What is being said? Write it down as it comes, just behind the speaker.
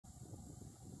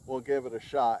we'll give it a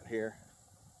shot here.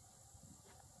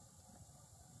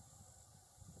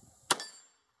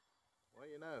 Well,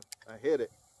 you know, I hit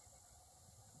it.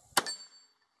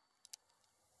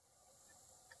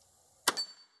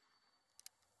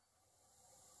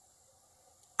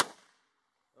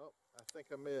 Oh, I think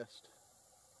I missed.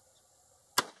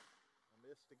 I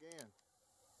missed again.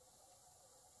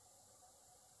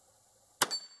 I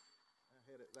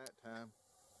hit it that time.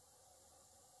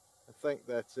 I think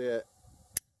that's it.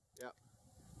 Yep,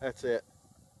 that's it.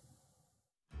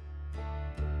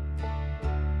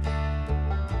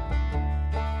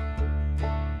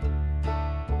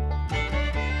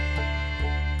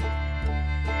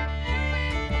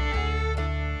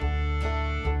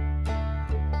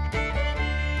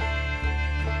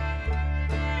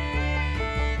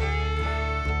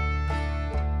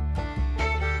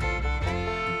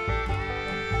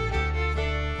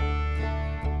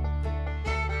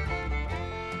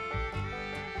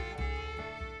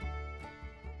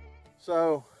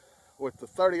 So with the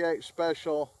 38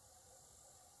 special,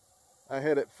 I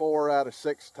hit it 4 out of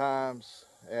 6 times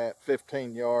at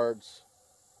 15 yards,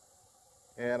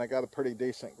 and I got a pretty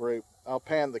decent group. I'll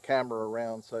pan the camera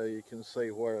around so you can see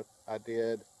where I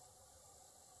did,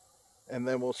 and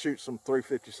then we'll shoot some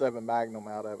 357 Magnum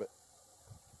out of it.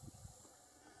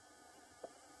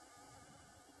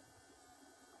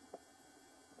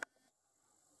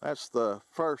 That's the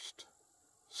first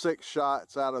 6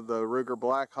 shots out of the Ruger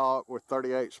Blackhawk with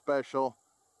 38 special.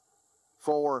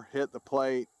 4 hit the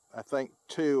plate. I think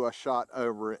 2 I shot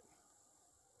over it.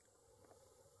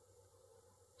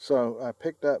 So I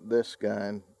picked up this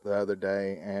gun the other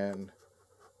day and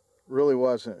really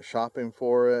wasn't shopping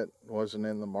for it, wasn't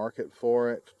in the market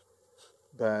for it,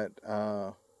 but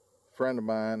a friend of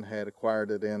mine had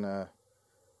acquired it in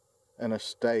an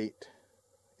estate,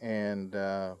 and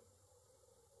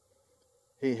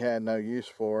he had no use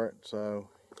for it, so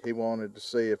he wanted to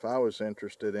see if I was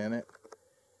interested in it.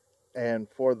 And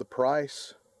for the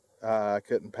price, I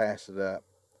couldn't pass it up.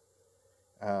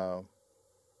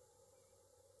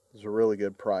 There's a really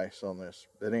good price on this.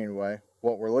 But anyway,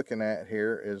 what we're looking at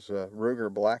here is a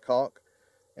Ruger Blackhawk,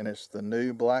 and it's the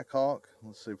new Blackhawk.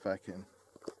 Let's see if I can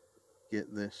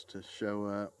get this to show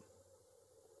up.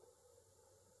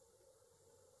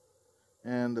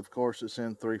 And of course it's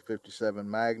in 357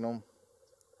 Magnum.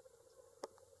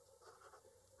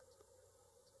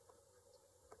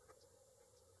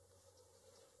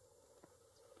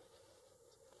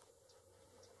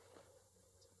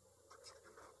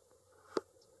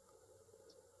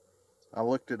 I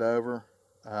looked it over.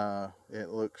 It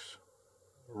looks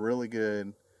really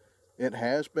good. It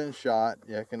has been shot.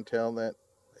 I can tell that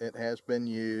it has been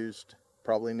used.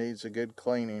 Probably needs a good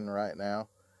cleaning right now.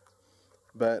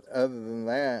 But other than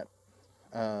that,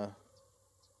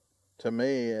 to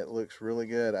me it looks really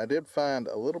good. I did find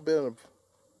a little bit of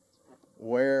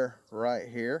wear right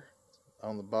here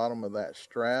on the bottom of that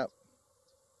strap.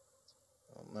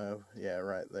 I don't know. Yeah,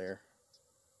 right there.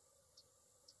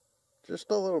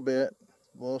 Just a little bit,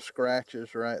 little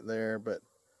scratches right there, but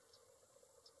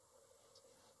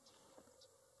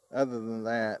other than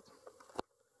that,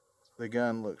 the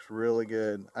gun looks really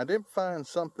good. I did find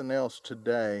something else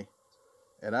today,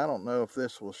 and I don't know if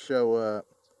this will show up,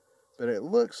 but it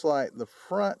looks like the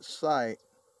front sight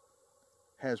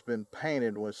has been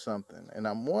painted with something, and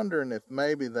I'm wondering if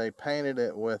maybe they painted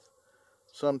it with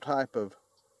some type of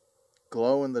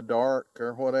glow in the dark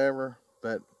or whatever,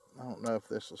 but I don't know if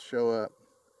this will show up.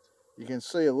 You can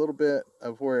see a little bit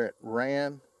of where it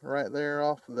ran right there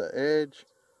off of the edge.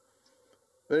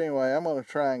 But anyway, I'm going to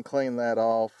try and clean that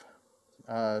off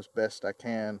as best I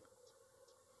can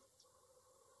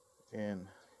and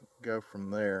go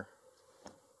from there.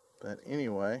 But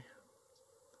anyway,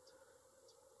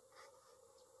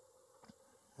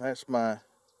 that's my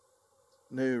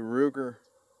new Ruger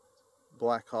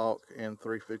Blackhawk in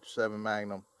 357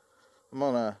 Magnum. I'm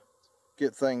going to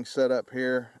get things set up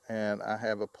here, and I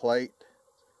have a plate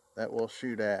that we'll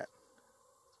shoot at.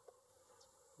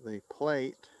 The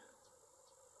plate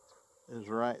is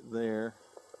right there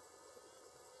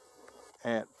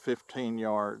at 15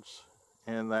 yards,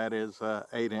 and that is an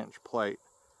 8-inch plate.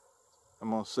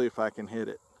 I'm going to see if I can hit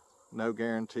it. No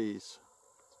guarantees.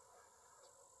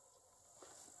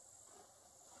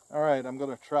 Alright, I'm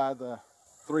going to try the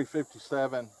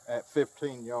 357 at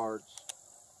 15 yards.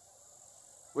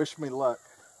 Wish me luck.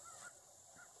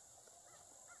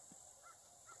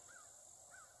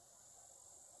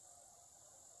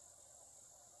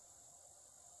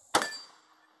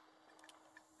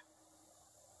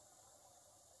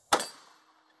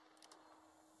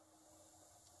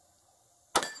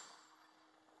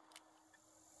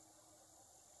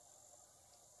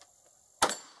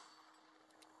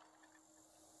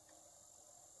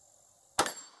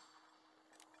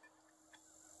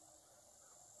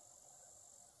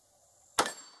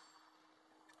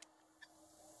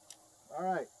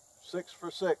 Alright, 6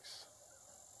 for 6.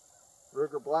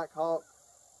 Ruger Blackhawk,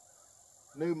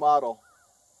 new model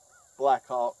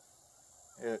Blackhawk.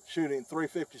 It's shooting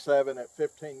 357 at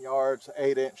 15 yards,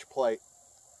 8-inch plate.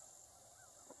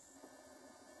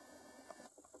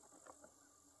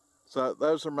 So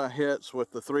those are my hits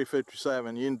with the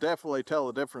 357. You can definitely tell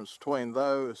the difference between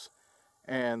those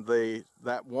and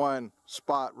that one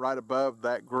spot right above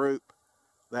that group.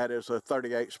 That is a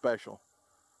 38 special.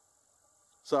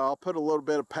 So I'll put a little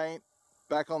bit of paint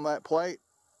back on that plate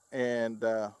and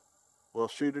we'll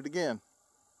shoot it again.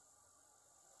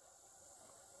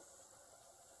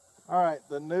 Alright,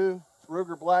 the new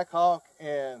Ruger Blackhawk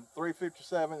and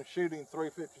 357, shooting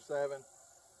 357,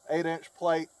 8-inch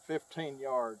plate, 15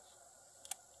 yards.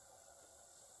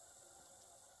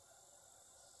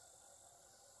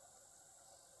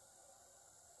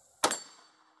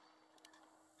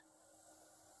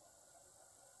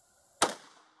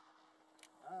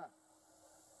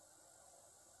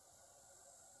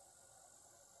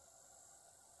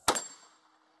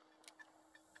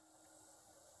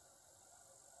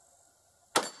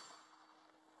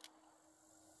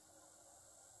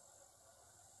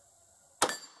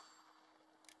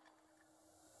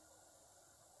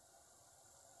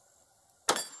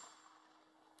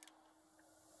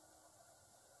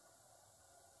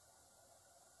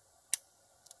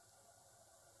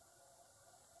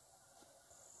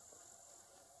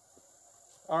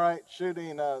 Alright,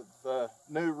 shooting the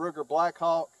new Ruger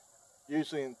Blackhawk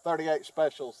using 38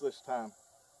 specials this time.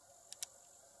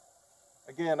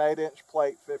 Again, 8-inch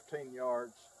plate, 15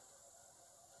 yards.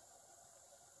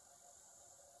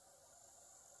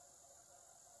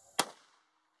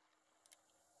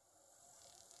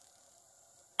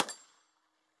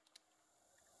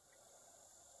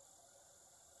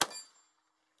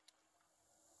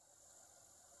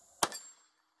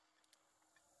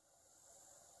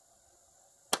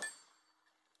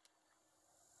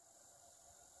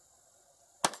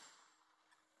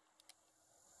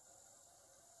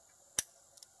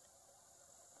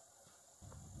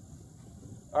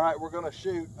 Alright, we're going to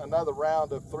shoot another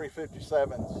round of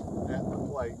 357s at the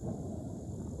plate.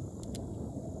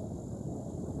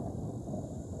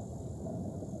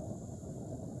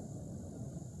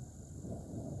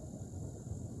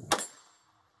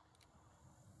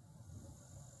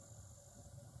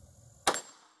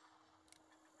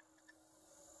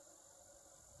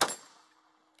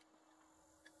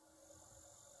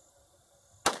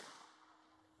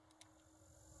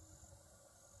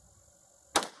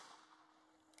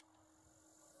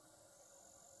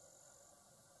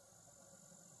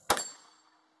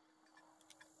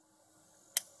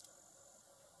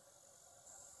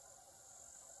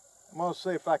 I'm going to see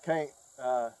if I can't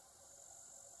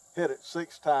hit it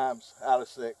 6 times out of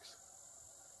 6.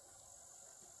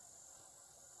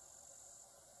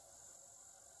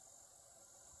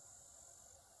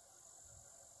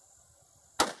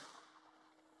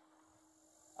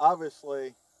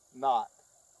 Obviously not.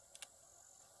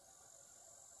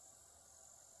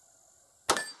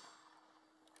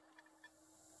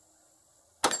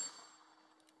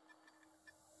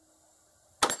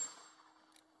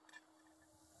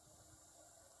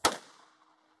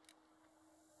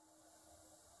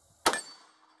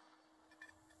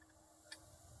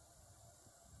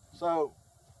 So,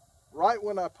 right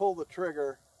when I pull the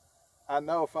trigger, I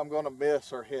know if I'm going to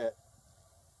miss or hit.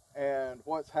 And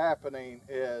what's happening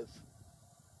is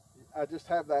I just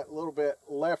have that little bit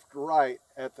left-right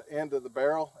at the end of the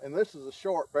barrel. And this is a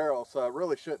short barrel, so I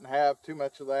really shouldn't have too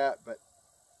much of that, but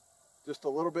just a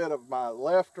little bit of my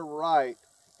left or right,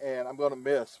 and I'm going to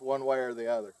miss one way or the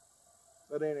other.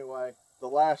 But anyway, the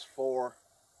last 4,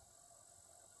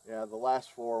 yeah, the last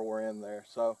 4 were in there.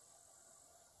 So,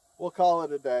 we'll call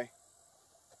it a day.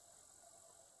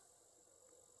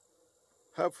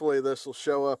 Hopefully this will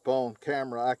show up on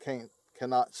camera. I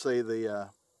cannot see the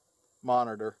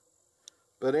monitor.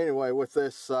 But anyway, with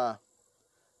this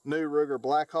new Ruger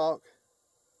Blackhawk,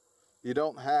 you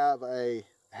don't have a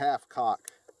half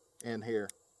cock in here.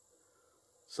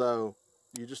 So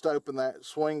you just open that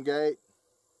swing gate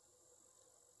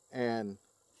and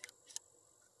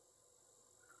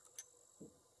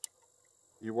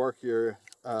you work your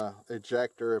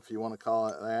ejector, if you want to call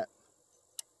it that.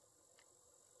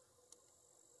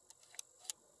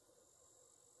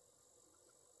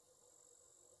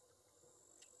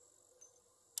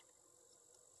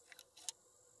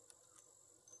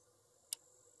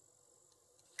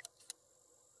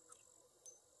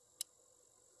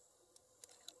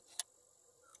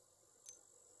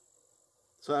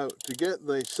 So to get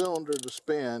the cylinder to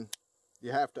spin,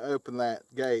 you have to open that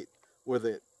gate. With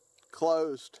it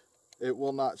closed, it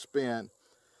will not spin.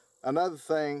 Another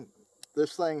thing,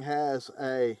 this thing has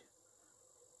a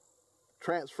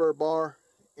transfer bar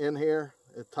in here,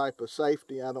 a type of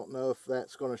safety. I don't know if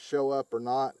that's going to show up or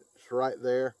not. It's right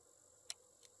there.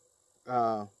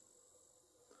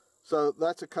 So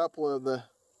that's a couple of the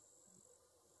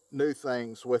new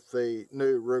things with the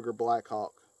new Ruger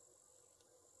Blackhawk.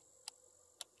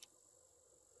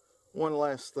 One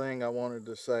last thing I wanted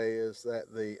to say is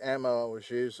that the ammo I was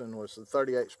using was the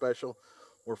 38 Special,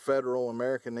 were Federal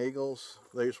American Eagles.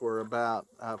 These were about,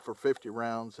 for 50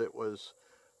 rounds, it was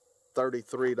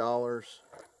 $33.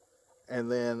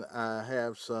 And then I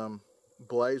have some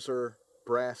Blazer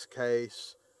brass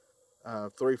case,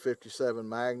 357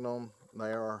 Magnum.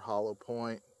 They are hollow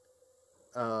point,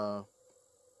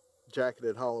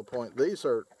 jacketed hollow point. These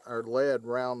are lead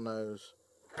round nose.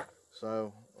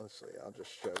 So let's see, I'll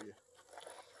just show you.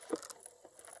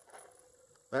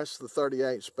 That's the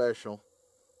 38 Special.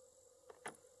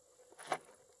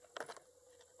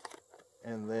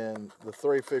 And then the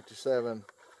 357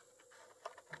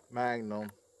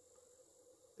 Magnum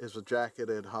is a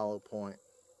jacketed hollow point.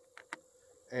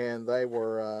 And they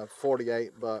were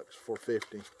 48 bucks for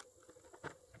 50.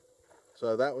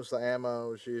 So that was the ammo I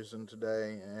was using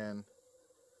today, and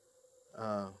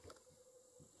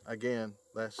again,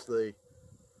 that's the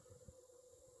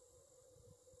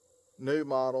new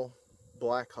model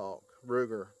Blackhawk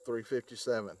Ruger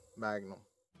 357 Magnum.